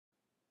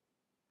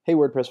Hey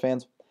WordPress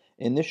fans,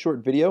 in this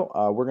short video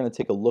we're going to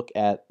take a look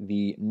at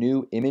the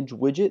new image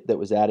widget that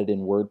was added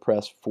in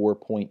WordPress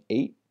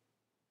 4.8.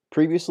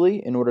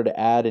 Previously, in order to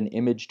add an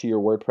image to your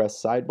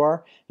WordPress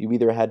sidebar, you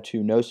either had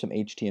to know some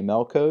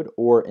HTML code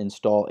or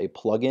install a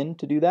plugin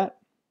to do that.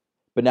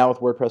 But now with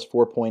WordPress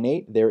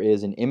 4.8, there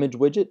is an image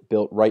widget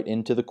built right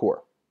into the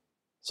core.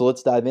 So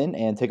let's dive in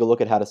and take a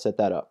look at how to set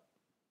that up.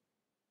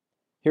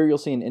 Here you'll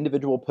see an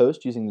individual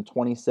post using the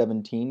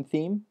 2017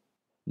 theme.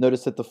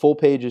 Notice that the full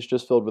page is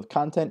just filled with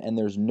content and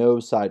there's no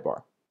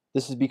sidebar.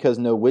 This is because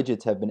no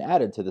widgets have been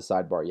added to the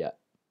sidebar yet.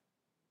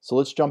 So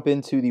let's jump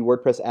into the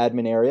WordPress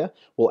admin area.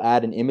 We'll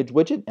add an image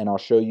widget and I'll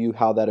show you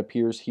how that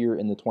appears here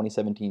in the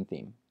 2017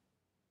 theme.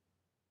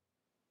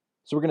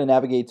 So we're going to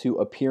navigate to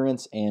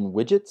Appearance and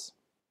Widgets.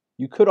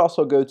 You could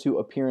also go to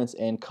Appearance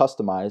and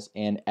Customize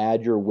and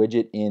add your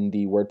widget in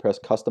the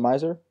WordPress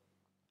customizer.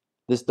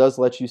 This does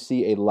let you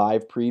see a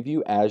live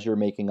preview as you're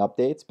making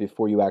updates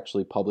before you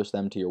actually publish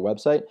them to your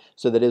website.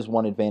 So that is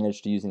one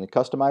advantage to using the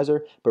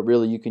customizer, but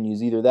really you can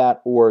use either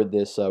that or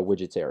this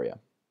widgets area.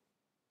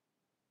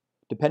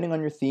 Depending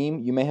on your theme,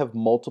 you may have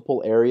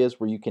multiple areas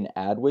where you can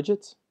add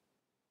widgets.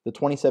 The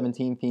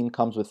 2017 theme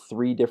comes with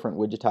 3 different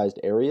widgetized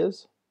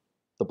areas: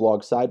 the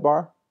blog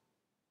sidebar,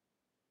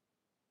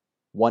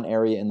 one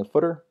area in the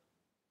footer,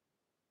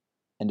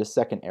 and a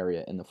second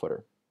area in the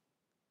footer.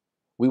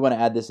 We want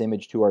to add this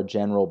image to our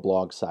general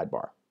blog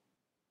sidebar.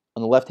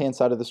 On the left-hand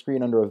side of the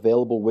screen under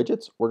Available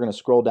Widgets, we're going to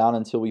scroll down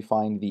until we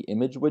find the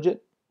image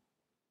widget.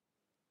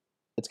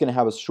 It's going to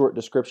have a short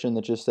description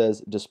that just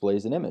says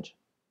displays an image.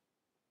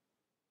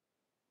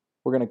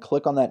 We're going to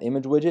click on that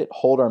image widget,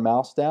 hold our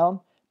mouse down,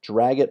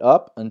 drag it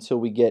up until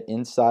we get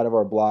inside of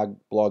our blog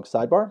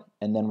sidebar,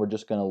 and then we're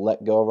just going to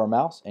let go of our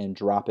mouse and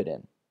drop it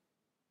in.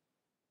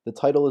 The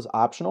title is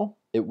optional.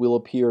 It will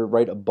appear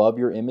right above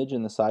your image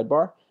in the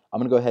sidebar. I'm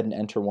going to go ahead and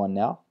enter one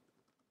now.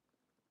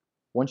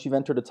 Once you've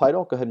entered a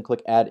title, go ahead and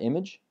click Add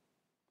Image.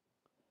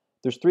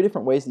 There's 3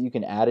 different ways that you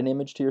can add an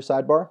image to your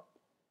sidebar.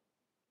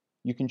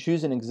 You can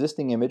choose an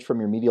existing image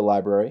from your media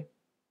library.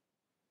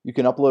 You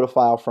can upload a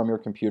file from your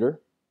computer.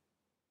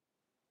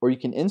 Or you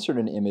can insert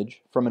an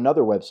image from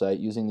another website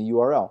using the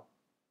URL.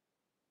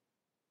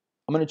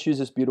 I'm going to choose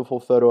this beautiful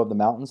photo of the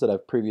mountains that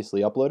I've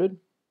previously uploaded.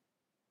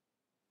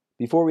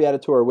 Before we add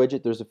it to our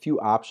widget, there's a few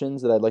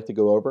options that I'd like to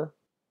go over.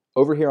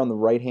 Over here on the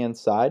right-hand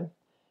side,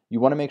 you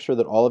want to make sure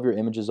that all of your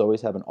images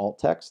always have an alt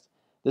text.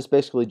 This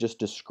basically just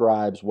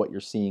describes what you're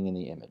seeing in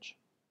the image.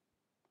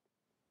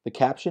 The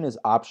caption is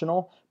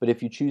optional, but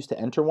if you choose to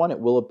enter one, it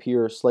will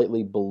appear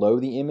slightly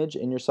below the image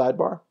in your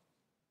sidebar.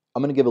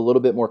 I'm going to give a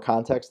little bit more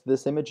context to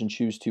this image and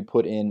choose to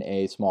put in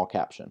a small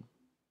caption.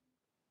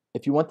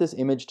 If you want this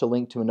image to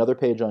link to another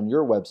page on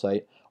your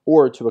website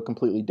or to a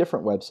completely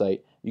different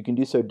website, you can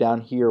do so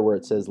down here where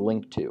it says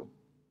Link To.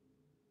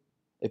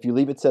 If you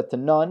leave it set to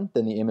none,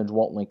 then the image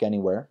won't link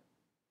anywhere.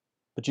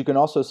 But you can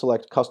also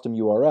select Custom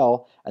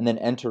URL and then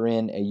enter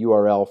in a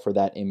URL for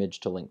that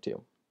image to link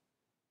to.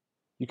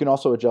 You can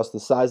also adjust the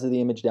size of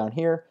the image down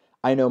here.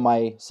 I know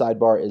my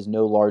sidebar is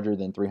no larger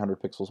than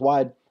 300 pixels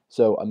wide,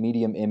 so a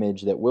medium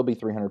image that will be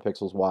 300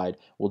 pixels wide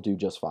will do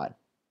just fine.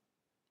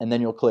 And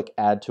then you'll click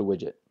Add to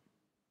Widget.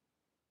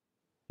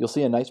 You'll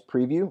see a nice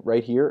preview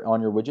right here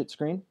on your widget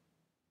screen.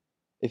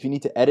 If you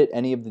need to edit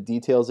any of the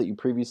details that you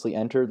previously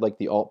entered, like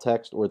the alt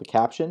text or the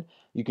caption,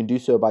 you can do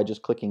so by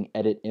just clicking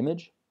Edit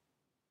Image.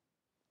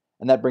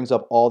 And that brings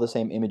up all the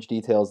same image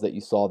details that you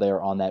saw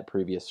there on that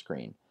previous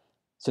screen.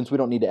 Since we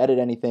don't need to edit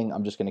anything,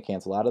 I'm just going to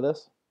cancel out of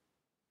this.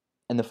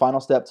 And the final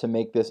step to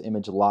make this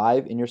image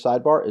live in your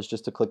sidebar is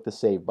just to click the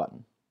Save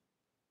button.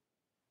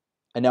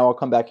 And now I'll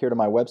come back here to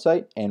my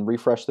website and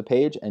refresh the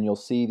page, and you'll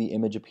see the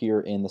image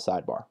appear in the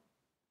sidebar.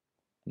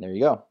 And there you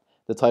go.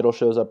 The title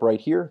shows up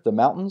right here, The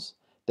Mountains.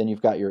 Then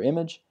you've got your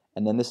image,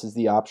 and then this is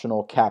the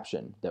optional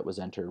caption that was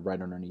entered right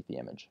underneath the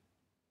image.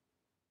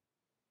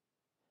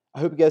 I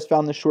hope you guys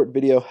found this short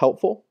video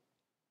helpful.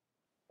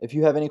 If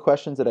you have any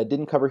questions that I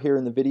didn't cover here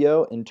in the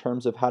video in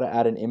terms of how to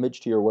add an image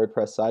to your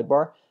WordPress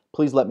sidebar,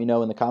 please let me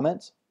know in the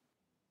comments.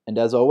 And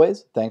as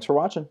always, thanks for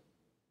watching.